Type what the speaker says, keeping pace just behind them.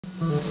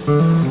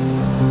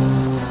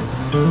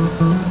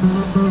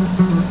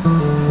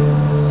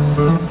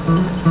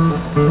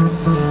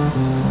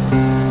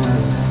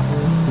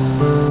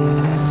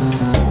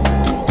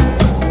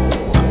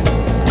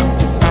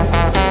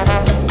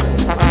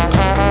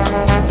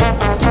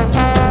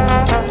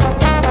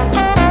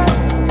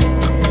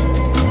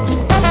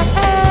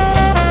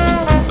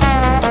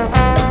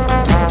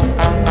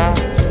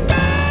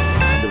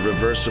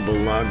Reversible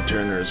log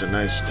turner is a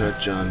nice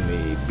touch on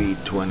the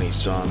B20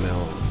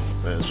 sawmill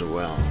as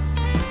well.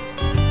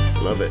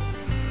 Love it.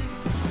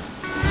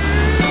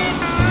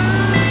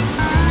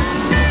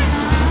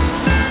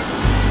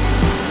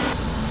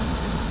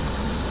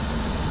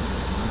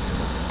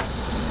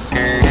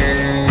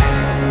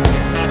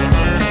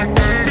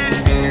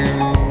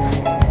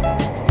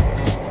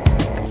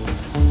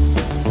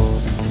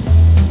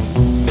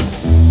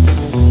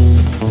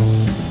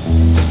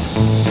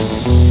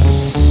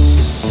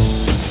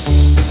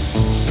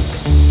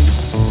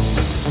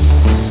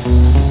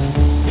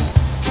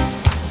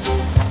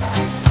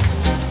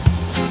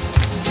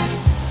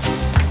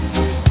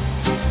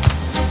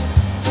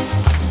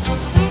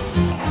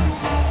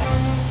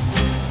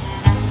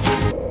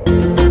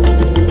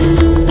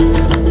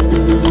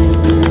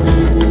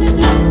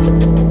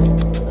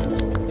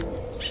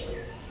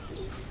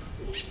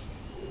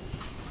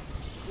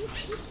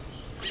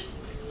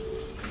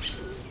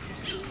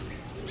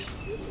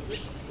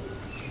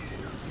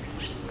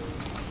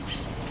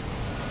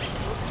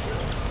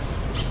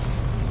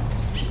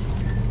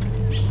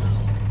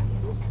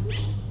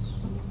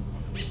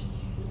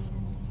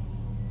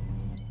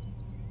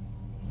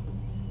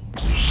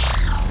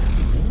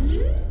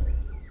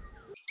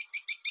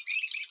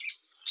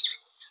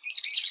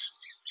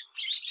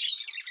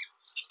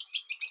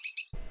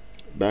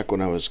 Back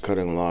when I was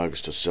cutting logs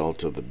to sell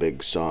to the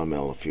big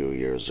sawmill a few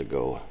years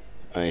ago,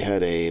 I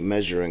had a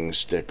measuring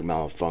stick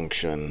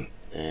malfunction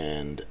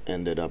and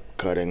ended up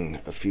cutting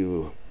a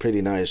few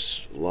pretty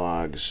nice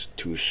logs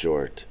too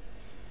short.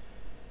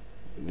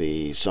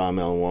 The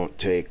sawmill won't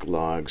take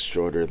logs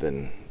shorter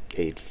than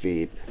 8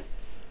 feet,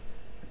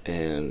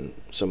 and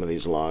some of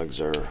these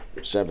logs are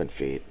 7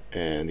 feet,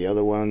 and the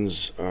other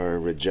ones are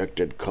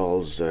rejected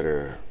culls that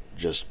are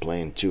just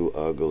plain too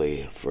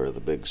ugly for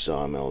the big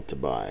sawmill to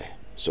buy.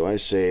 So I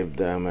saved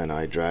them and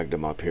I dragged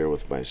them up here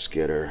with my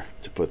skidder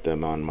to put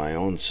them on my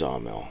own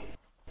sawmill.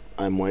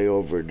 I'm way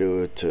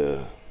overdue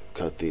to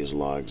cut these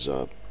logs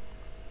up,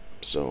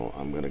 so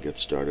I'm gonna get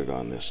started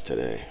on this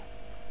today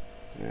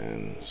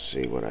and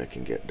see what I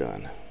can get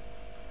done.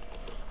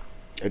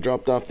 I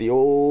dropped off the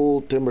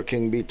old Timber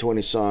King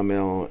B20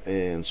 sawmill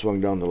and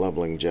swung down the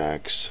leveling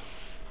jacks,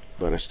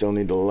 but I still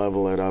need to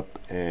level it up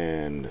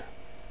and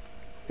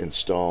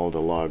install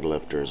the log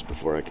lifters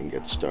before I can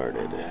get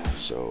started.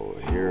 So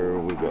here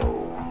we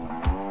go.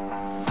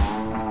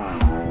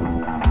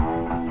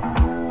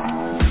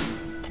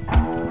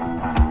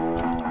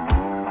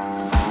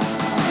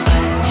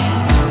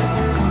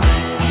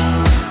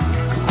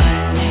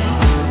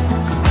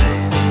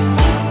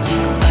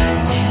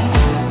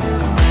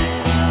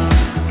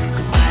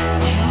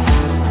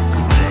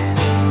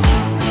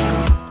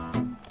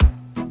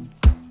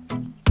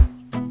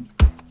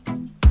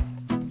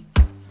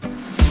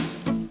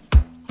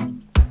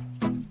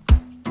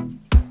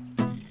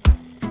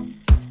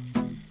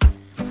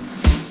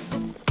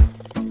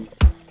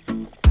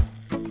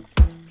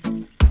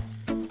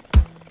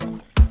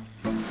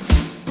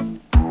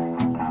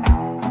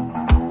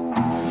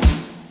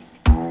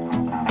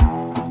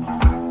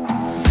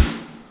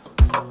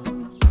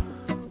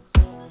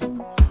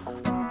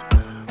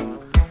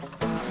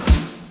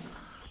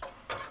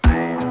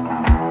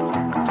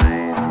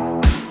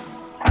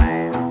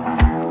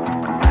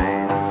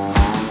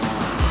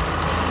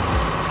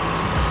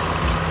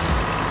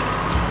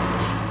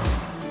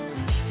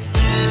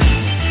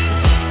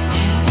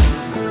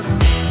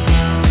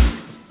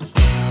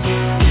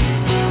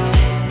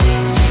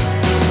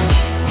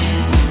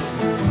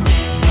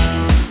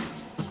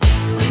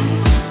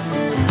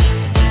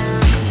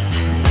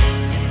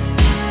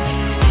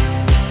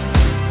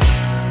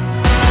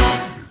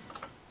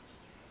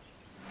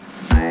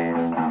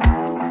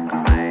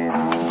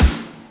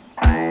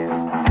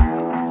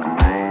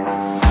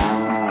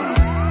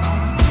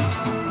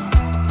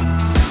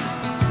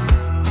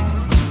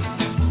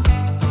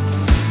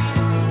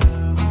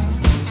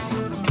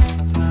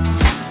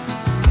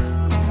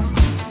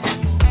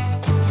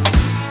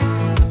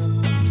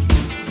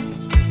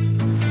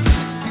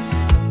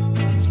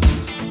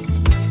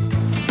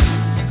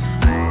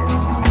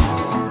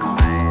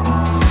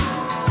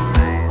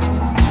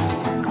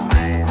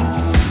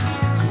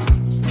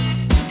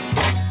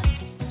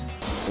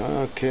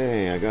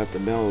 Okay, I got the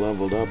mill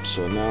leveled up,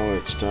 so now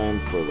it's time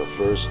for the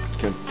first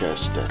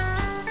contestant.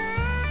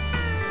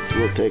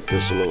 We'll take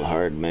this little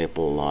hard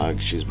maple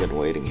log. She's been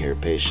waiting here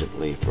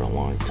patiently for a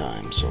long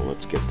time, so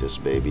let's get this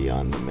baby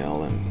on the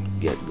mill and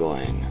get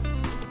going.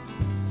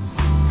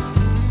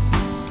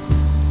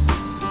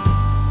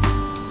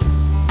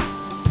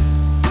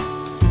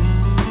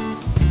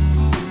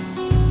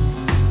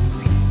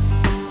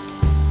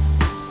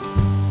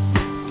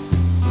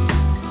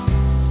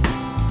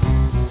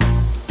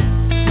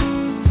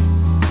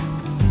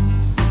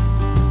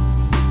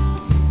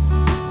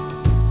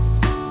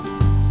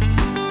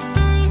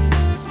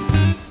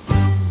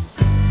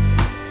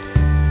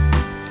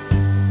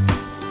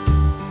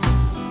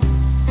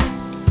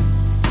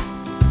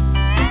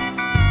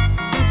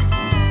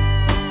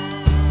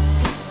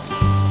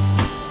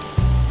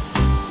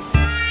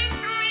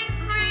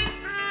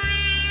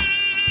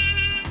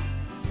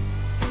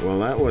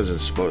 wasn't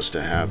supposed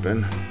to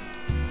happen.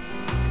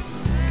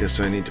 Guess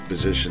I need to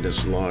position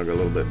this log a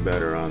little bit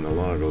better on the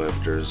log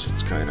lifters.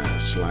 It's kind of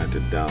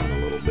slanted down a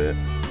little bit.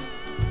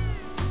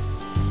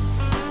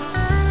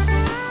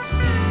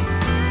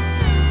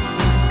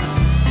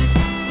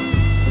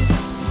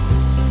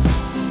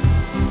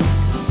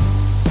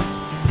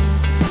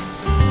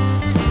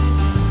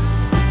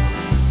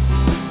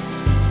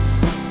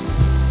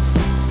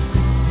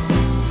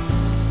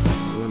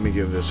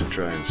 Give this a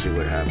try and see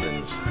what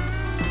happens.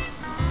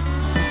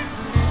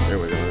 There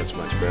we go, that's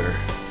much better.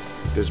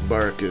 This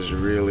bark is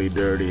really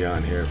dirty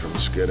on here from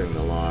skidding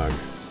the log.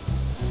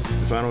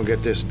 If I don't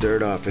get this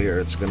dirt off of here,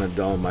 it's gonna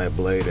dull my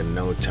blade in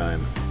no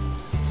time.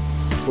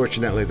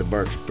 Fortunately, the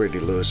bark's pretty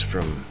loose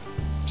from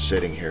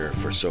sitting here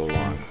for so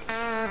long.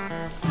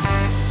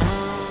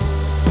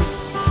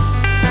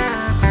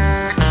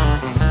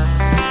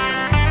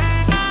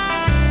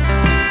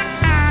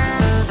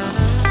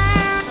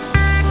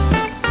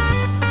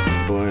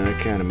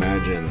 I can't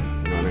imagine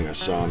running a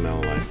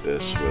sawmill like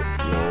this with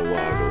no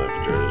log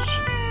lifters.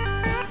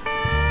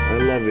 I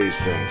love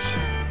these things.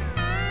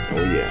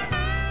 Oh yeah.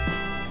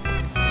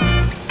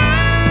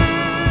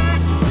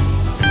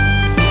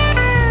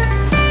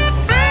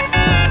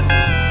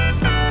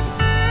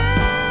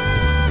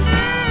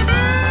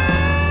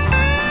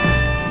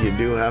 You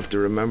do have to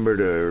remember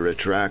to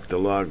retract the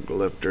log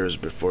lifters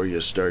before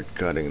you start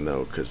cutting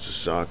though, because the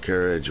saw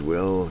carriage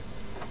will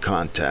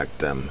contact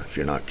them if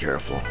you're not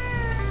careful.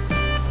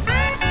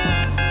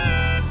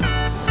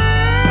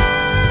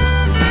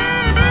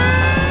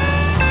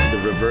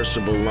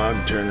 Reversible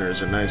log turner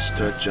is a nice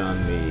touch on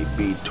the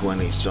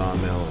B20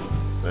 sawmill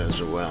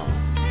as well.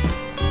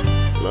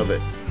 Love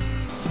it.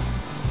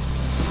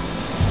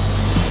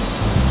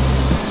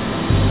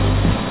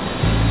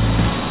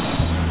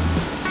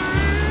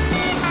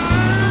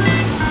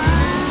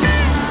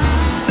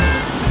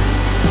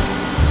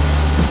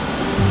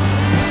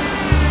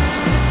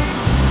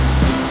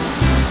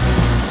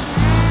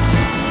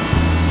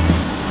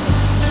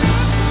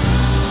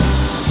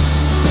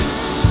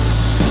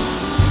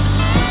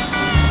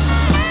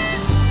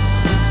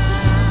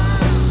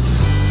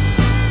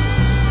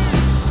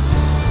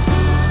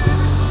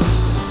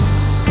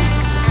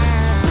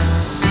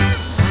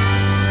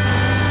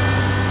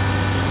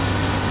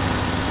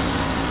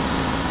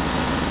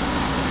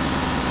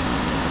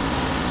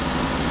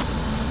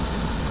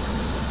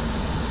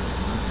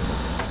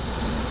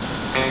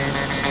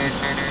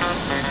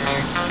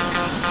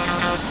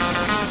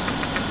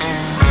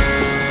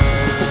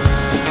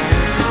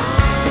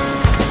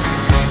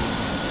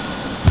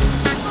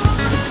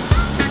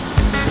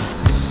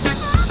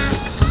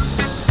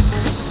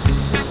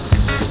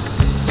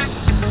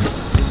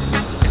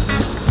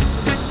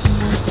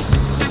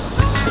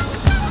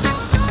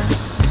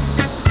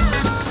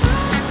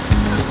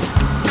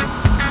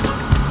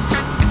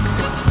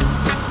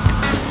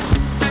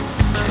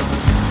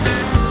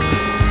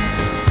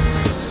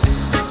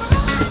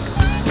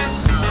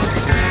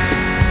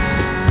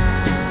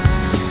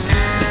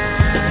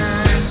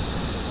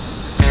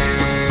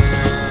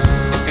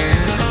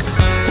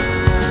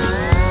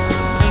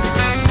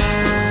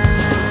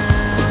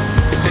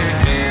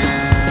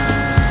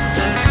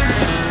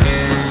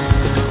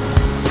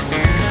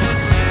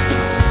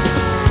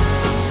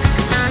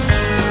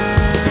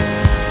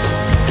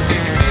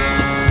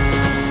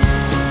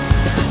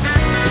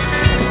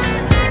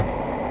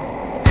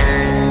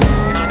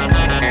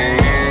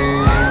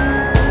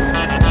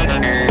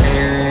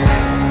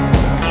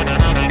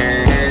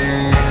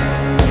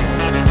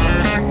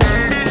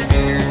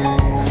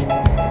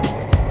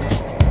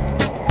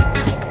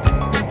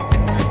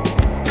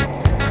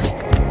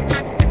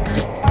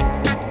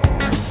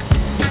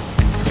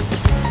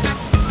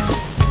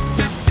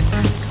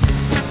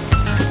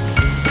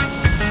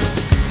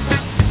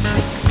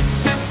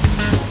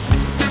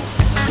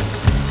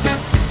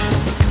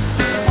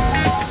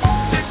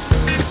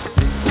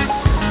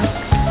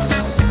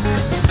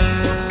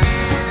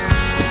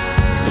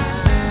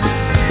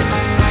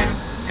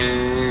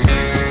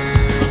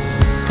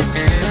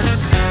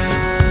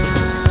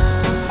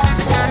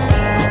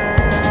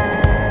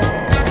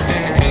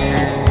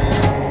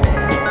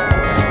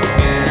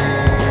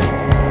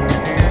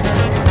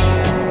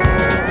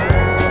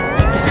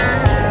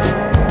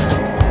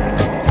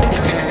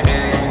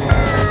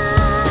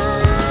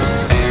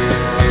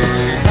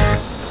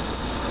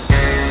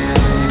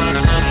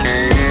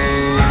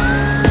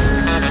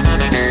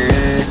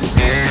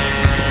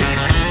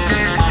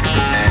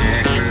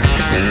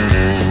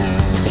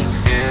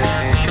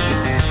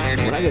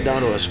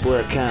 Down to a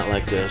square cant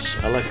like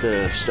this, I like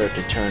to start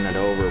to turn it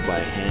over by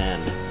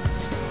hand.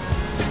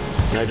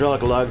 An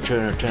hydraulic log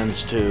turner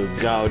tends to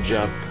gouge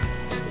up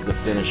the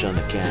finish on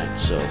the cant,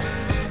 so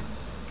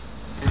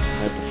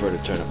I prefer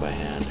to turn it by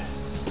hand.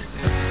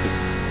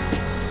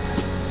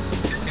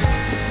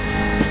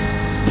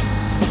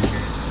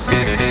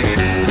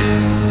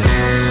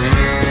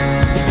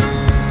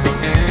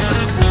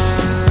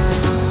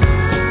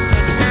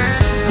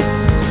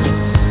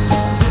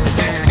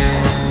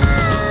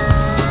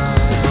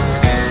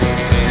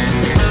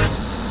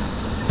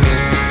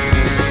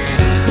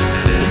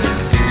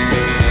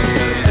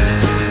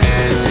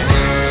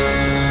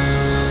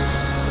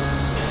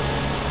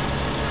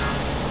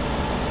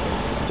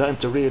 Time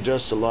to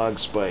readjust the log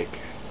spike.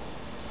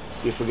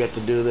 If you forget to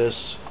do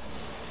this,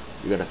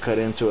 you're going to cut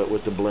into it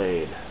with the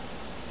blade,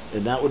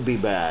 and that would be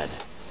bad.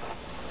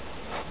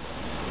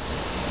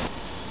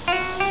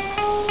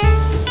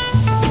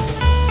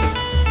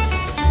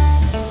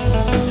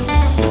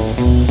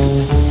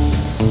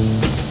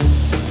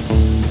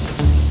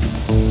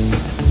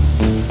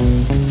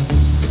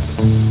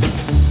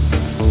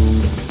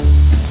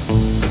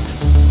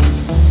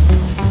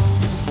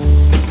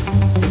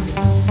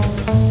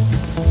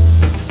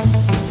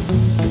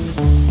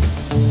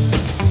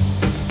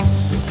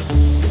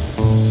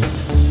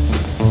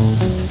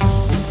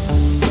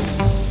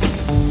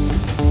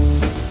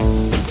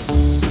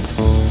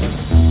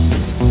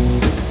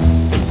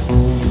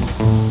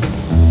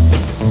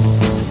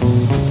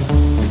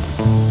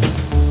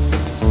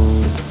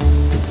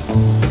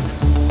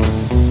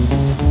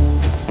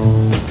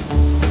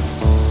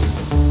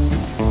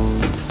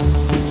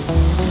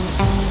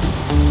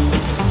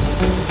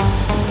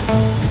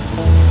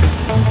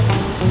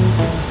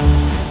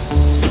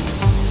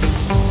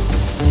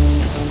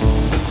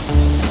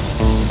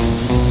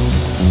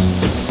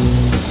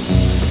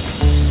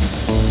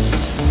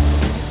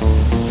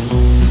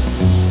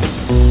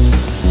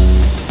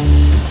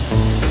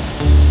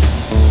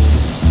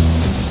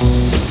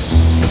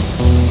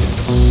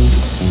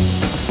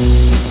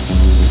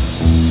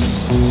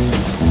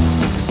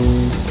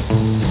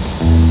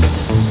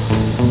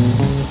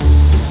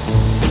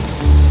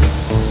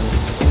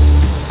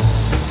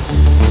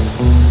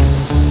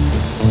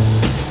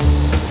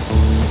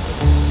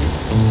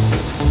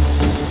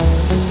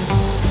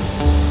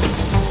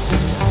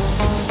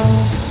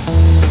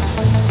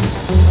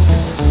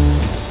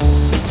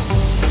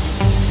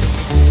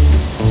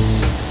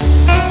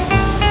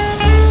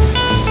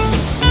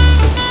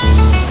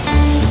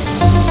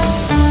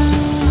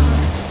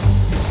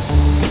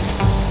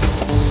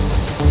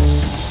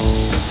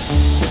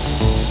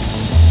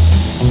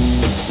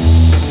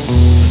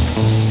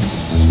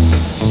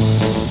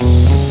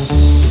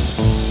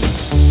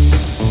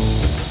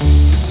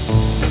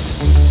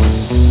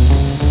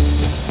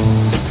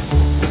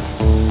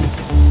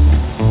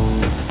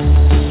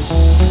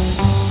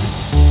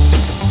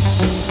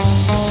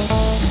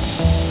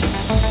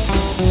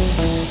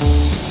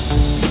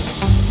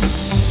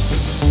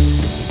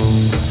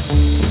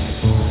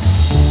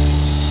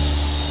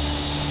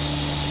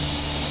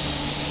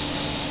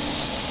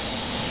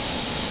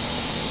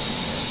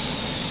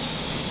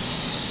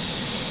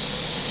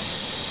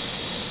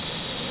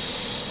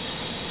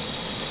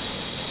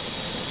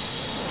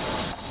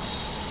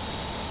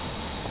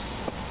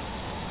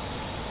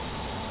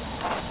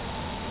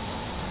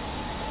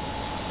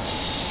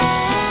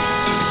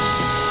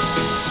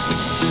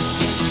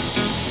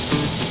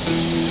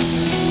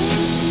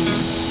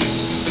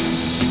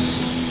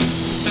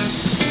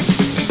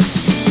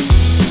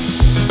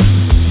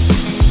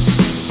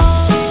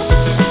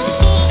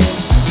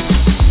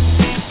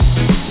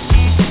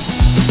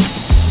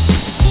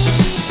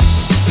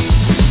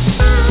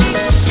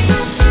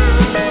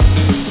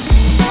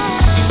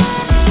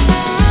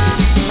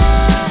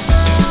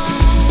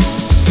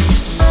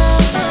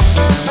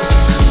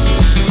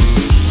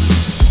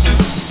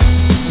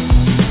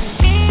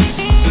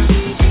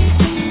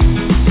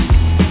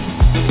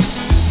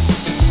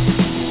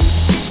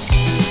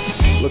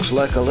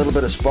 Like a little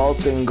bit of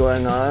spalting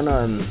going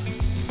on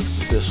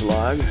this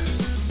log.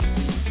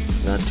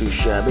 Not too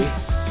shabby.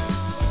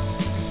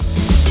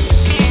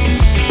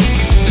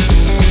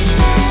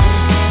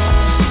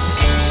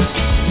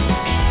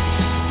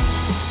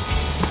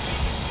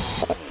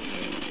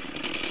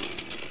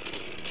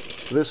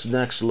 This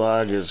next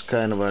log is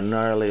kind of a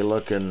gnarly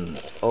looking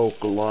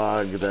oak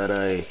log that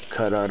I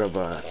cut out of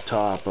a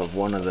top of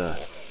one of the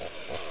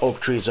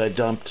oak trees I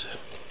dumped.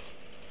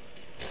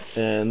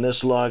 And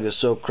this log is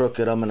so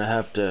crooked I'm gonna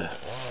have to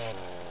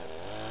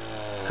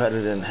cut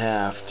it in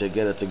half to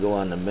get it to go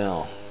on the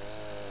mill.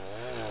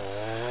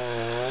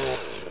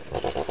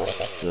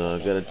 So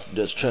I've got to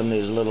just trim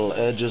these little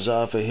edges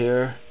off of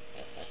here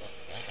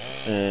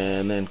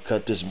and then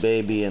cut this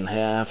baby in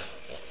half.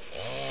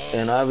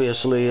 And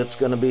obviously it's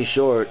gonna be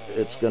short.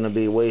 It's gonna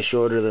be way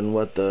shorter than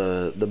what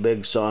the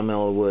big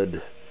sawmill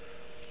would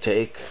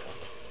take,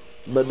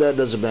 but that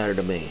doesn't matter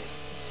to me.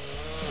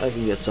 I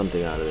can get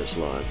something out of this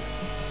log.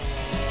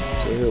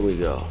 So here we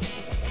go.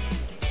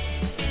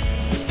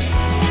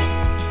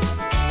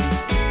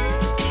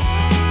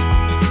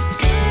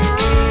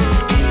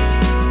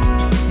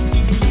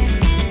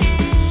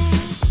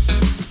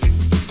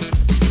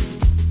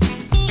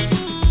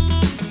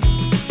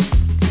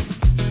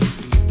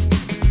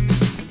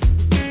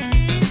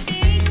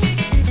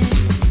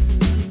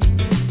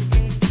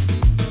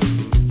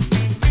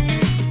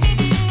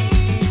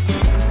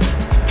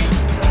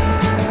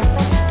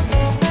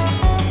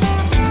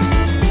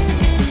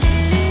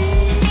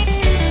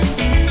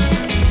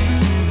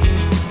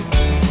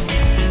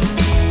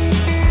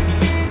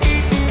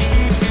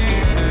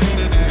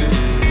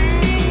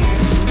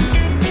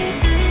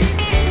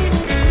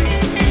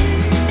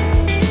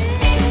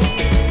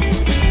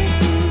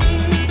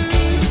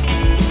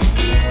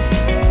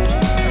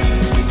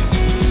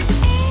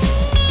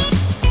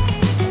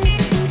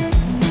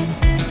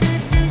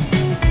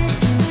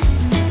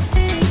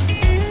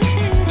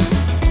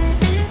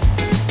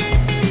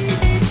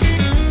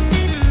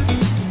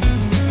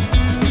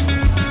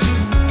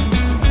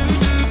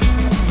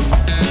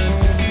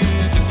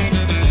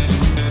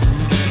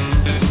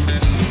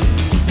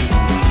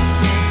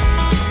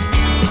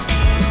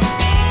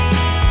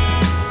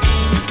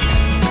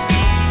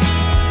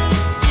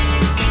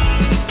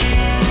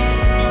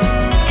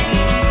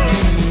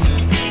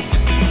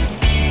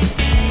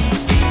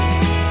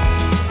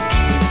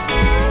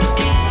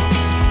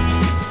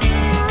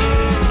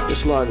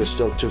 This log is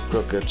still too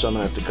crooked, so I'm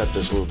gonna have to cut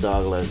this little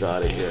dog leg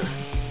out of here.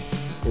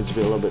 Needs to be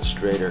a little bit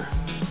straighter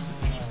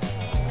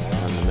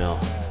on the mill.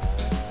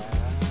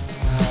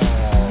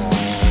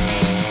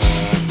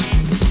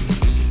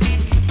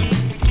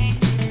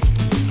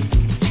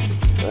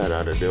 That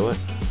ought to do it.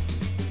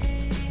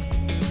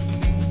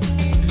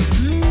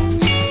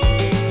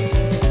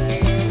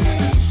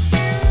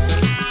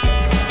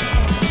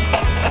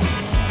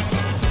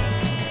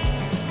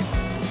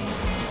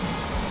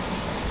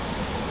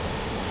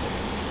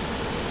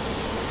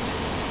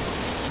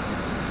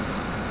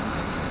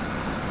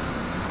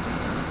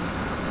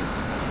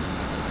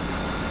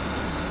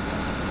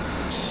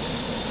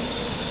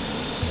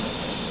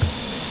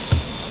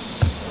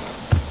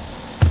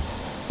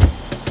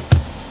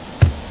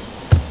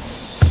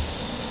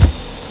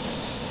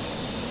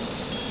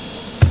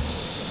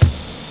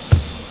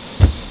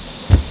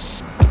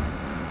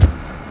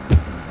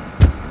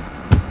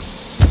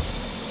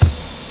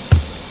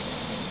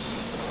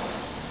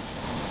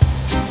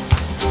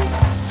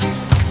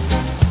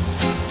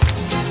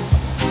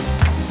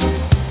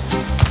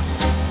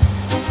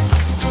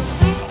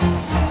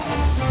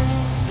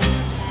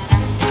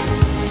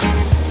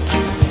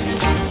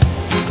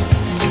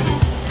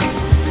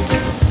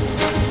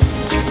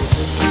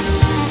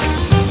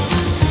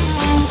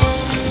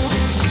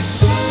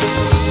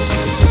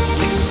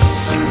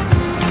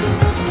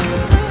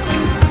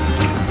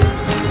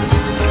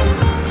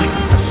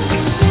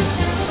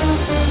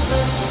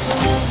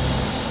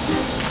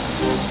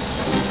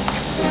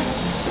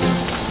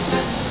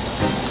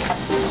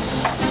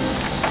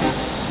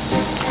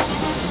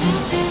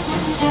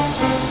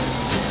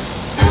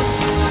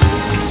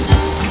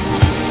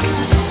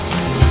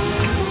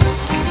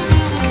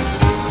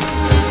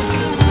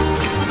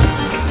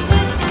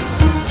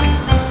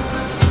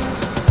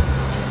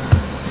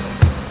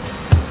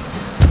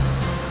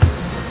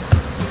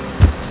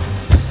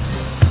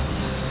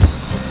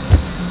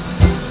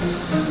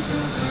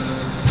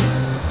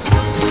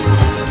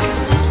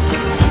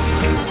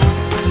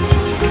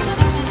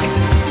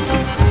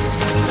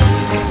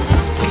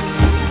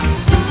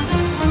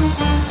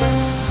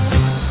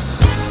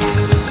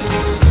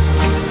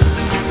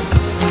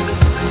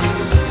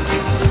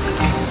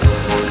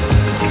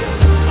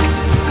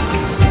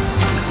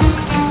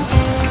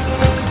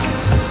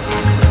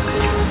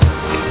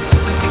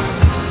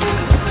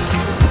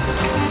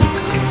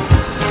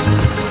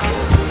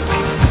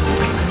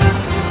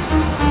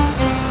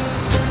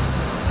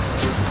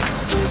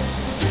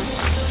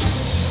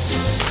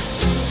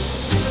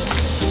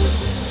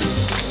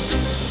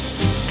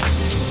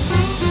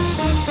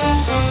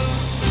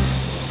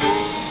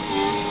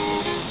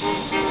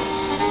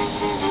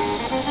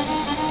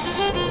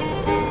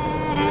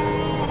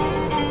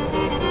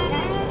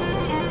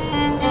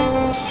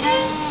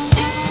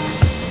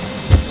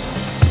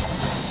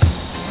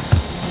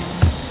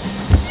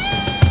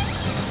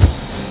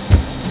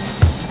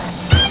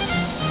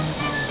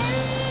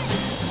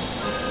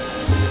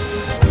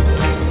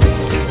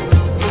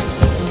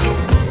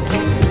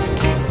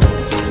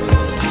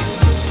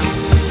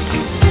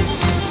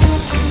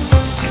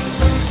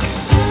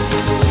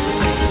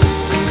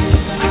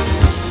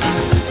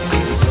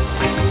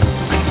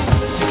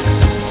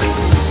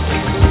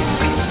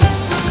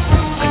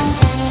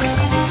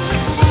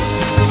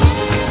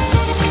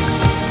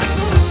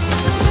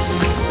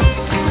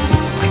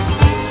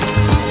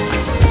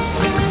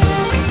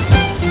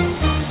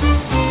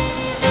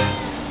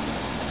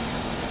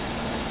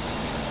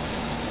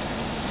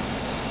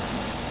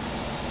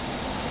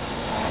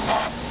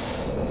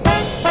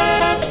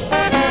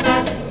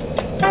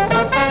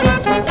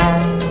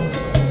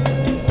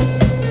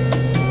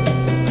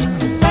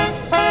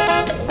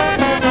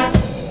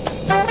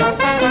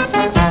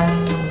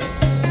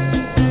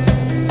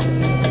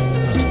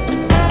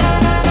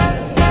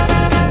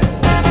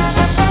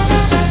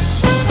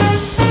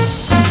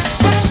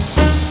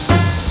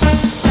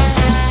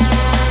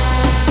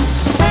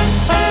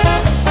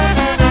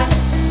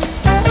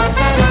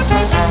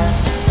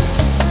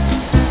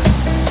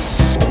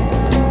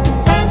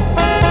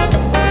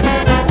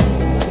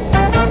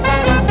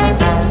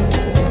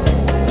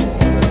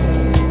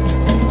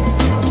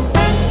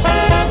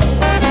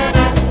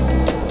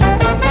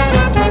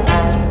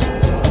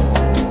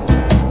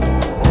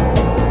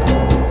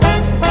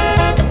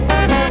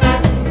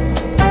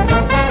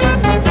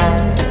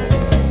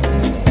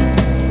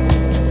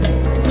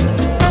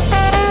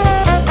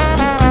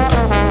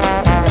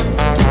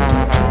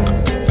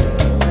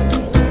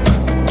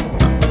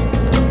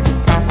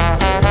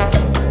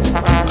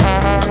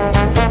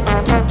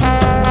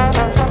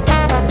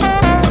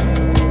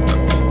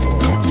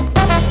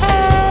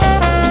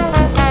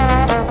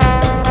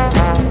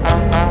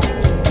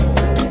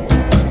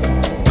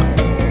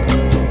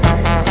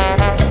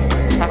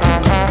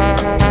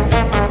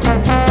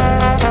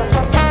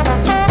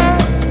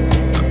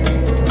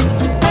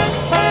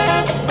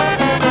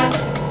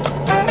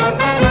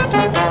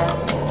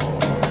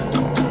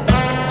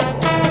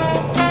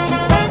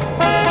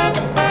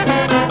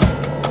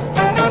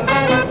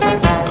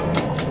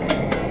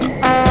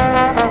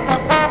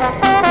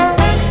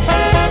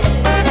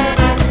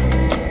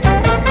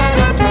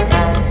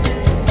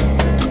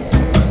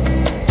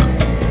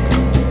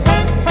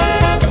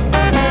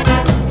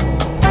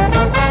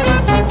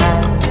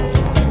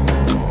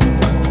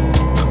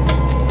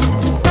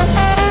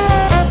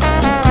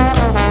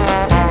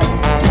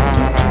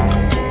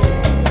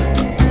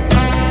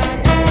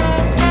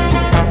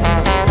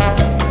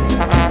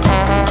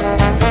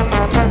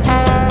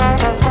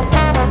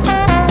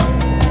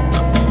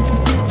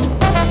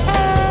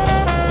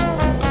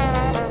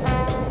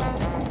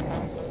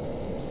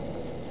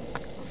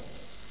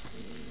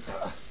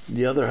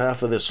 The other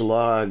half of this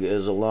log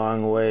is a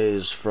long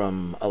ways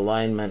from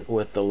alignment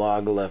with the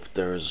log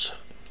lifters,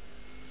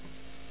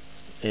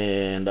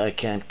 and I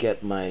can't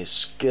get my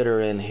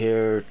skidder in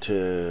here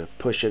to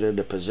push it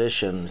into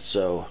position,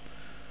 so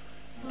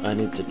I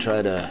need to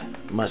try to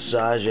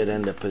massage it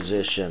into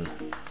position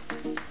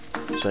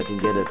so I can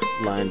get it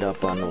lined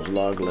up on those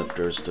log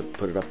lifters to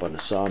put it up on the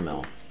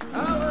sawmill.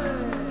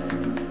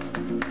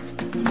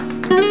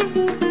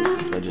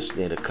 I just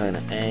need to kind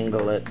of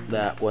angle it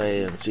that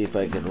way and see if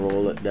I can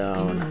roll it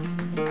down.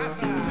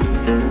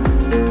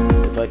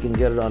 If I can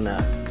get it on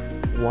that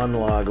one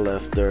log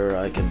lifter,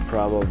 I can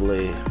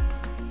probably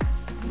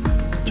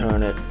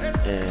turn it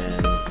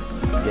and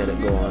get it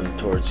going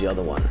towards the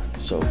other one.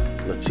 So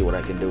let's see what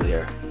I can do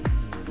here.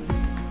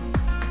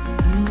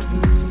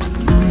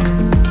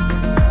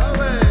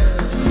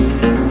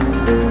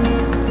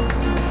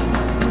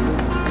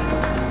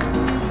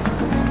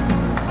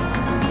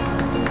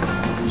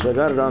 So I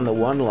got it on the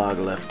one log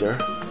lifter.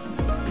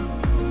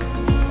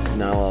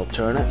 Now I'll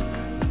turn it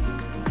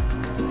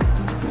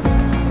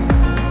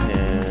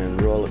and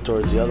roll it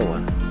towards the other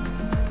one.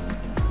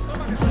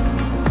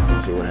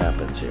 Let's see what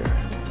happens here.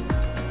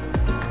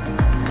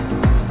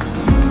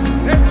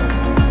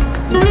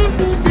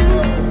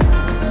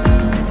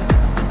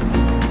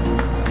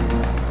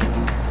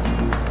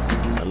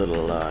 A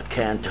little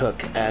cant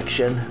hook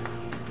action.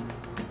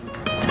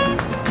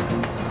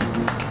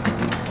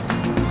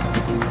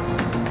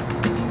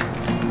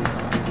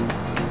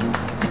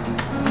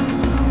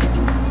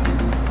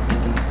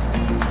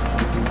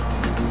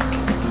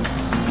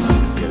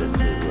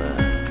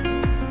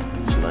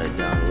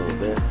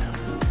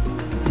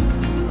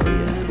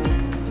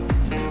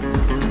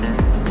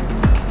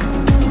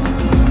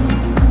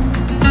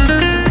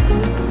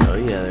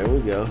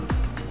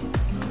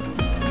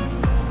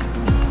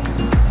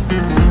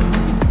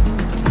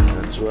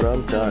 That's what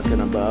I'm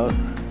talking about.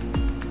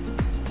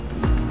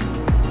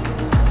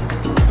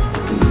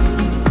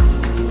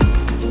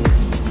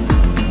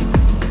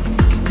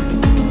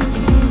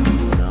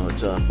 Now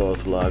it's on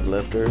both log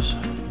lifters.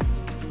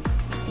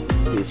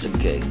 Piece of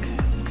cake.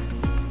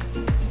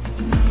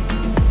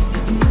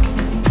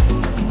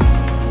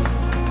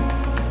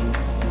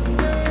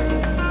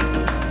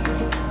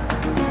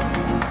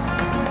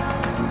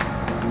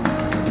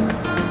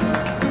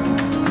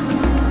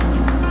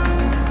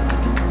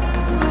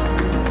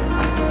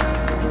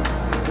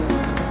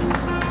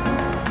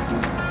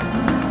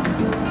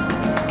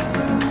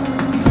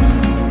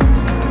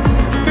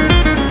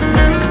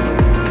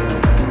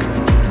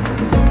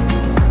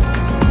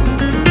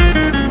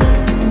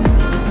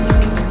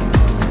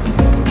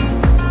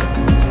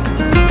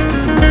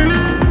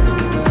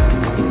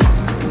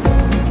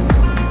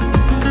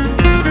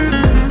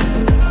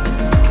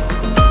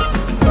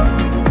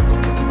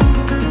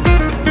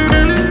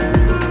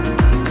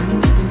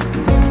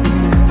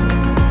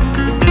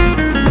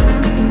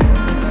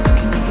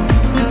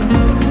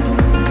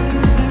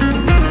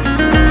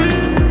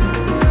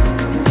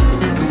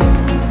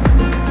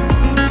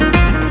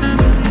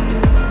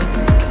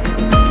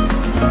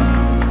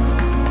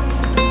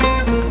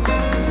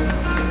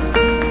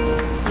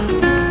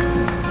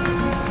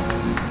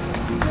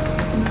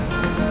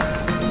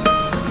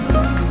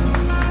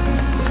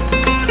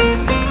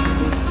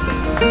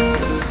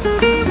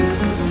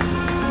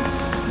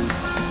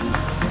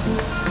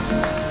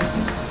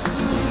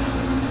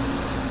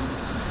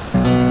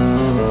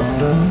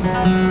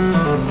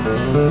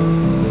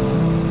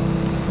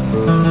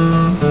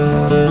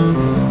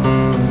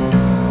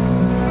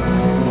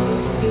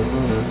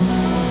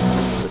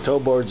 The toe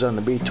boards on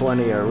the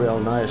B20 are real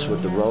nice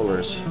with the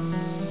rollers.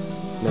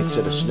 Makes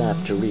it a snap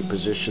to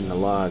reposition the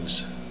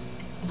logs.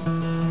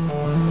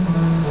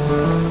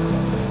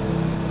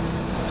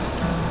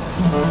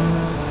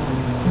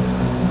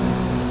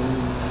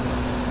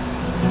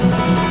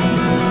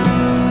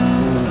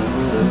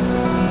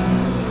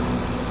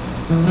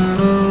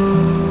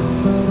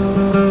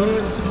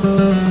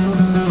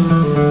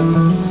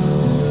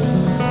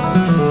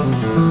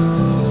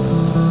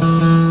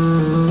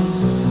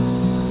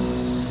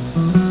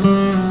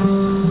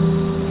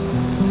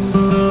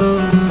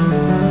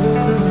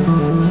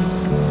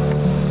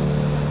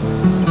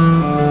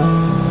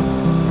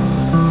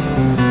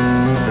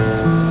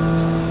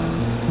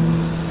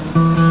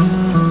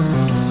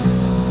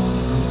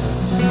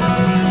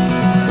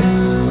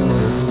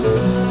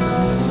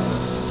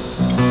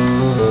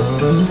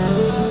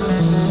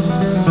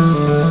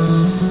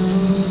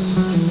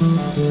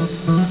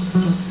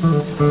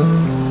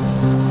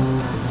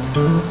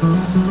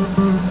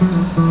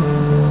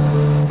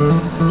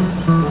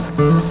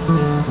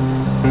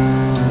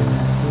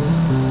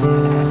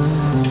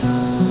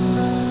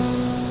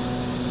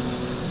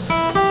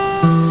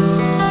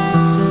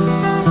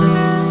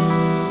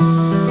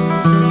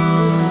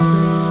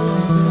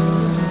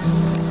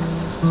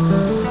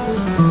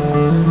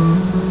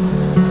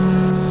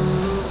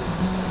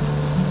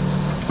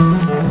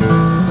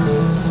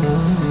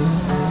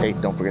 Hey,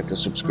 don't forget to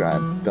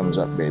subscribe. Thumbs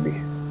up, baby.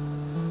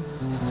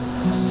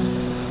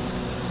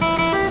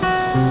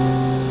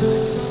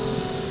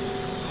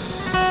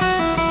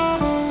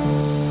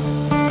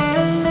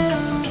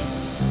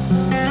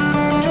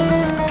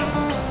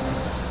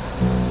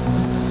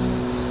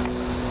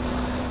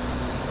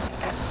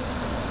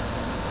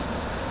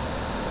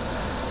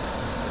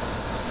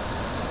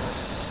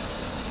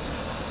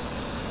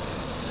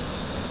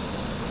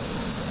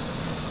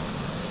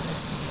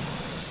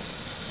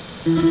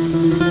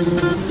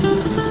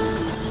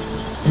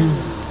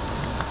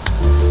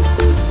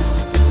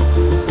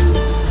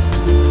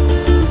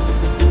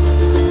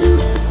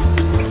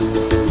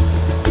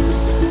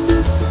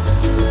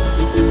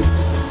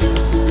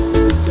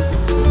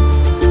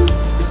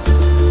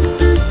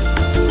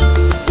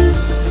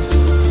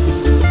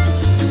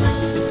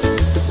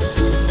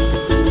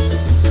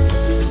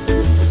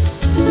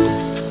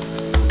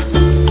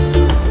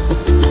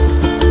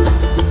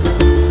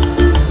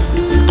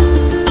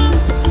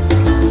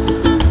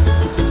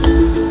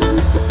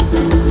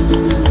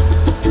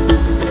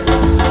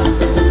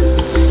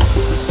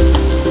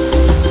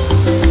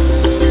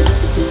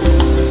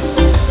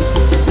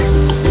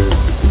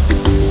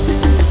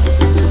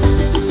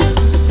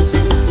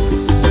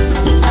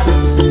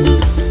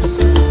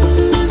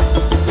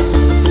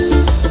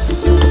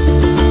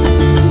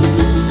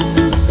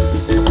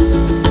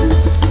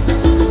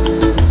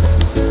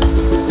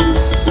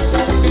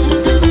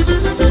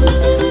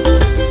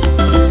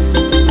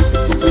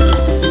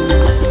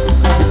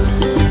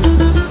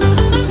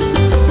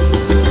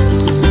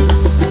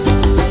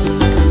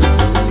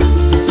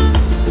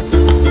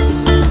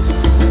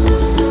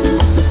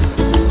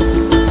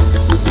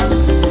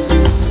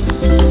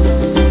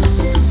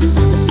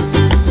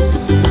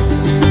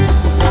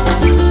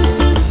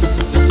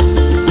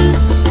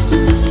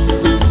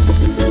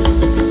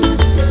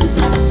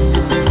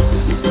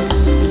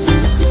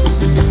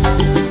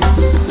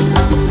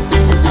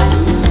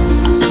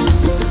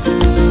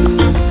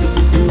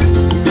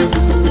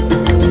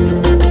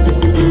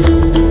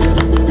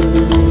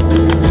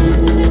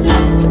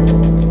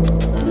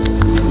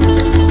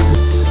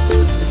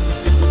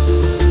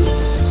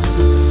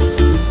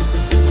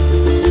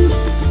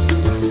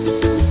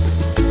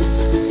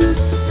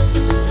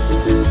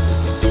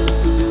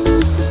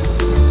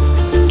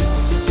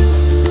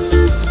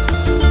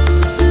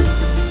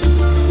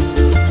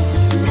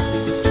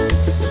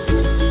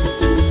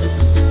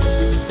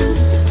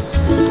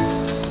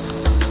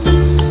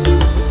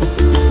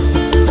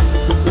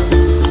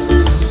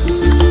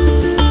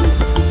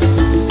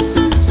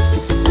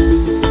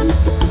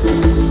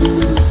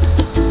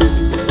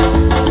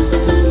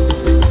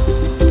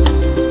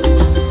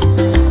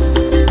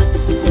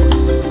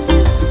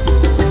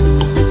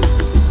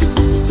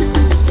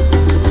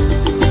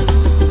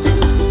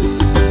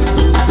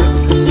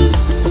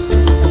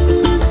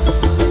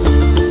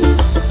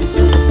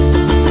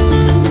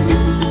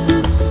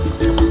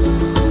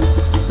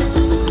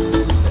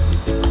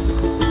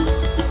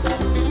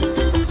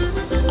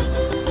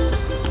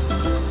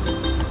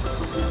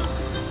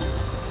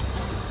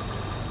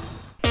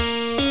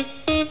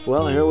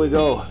 Well, here we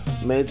go.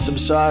 Made some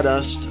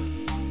sawdust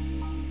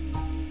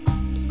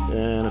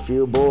and a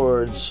few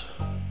boards.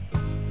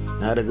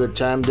 Had a good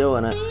time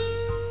doing it.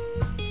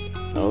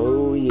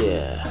 Oh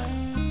yeah.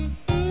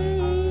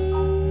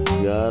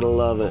 Gotta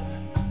love it.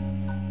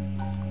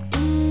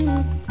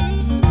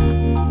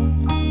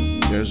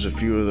 There's a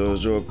few of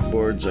those oak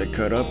boards I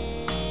cut up.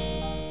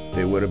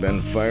 They would have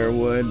been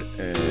firewood,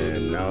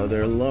 and now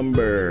they're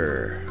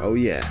lumber. Oh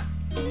yeah.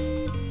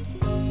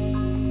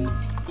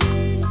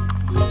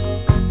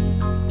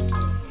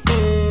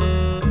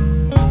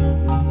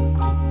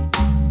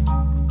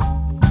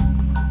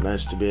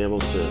 Nice to be able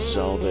to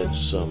salvage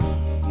some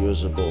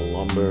usable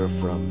lumber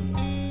from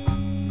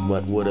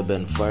what would have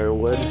been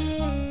firewood.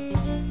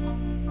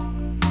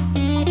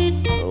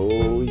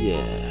 Oh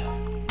yeah.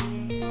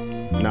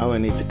 Now I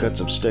need to cut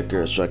some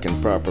stickers so I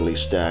can properly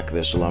stack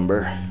this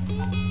lumber. I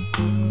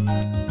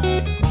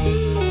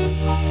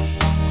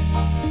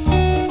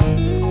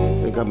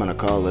think I'm gonna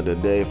call it a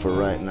day for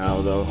right now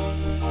though.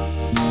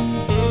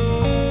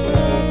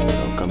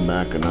 I'll come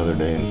back another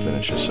day and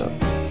finish this up.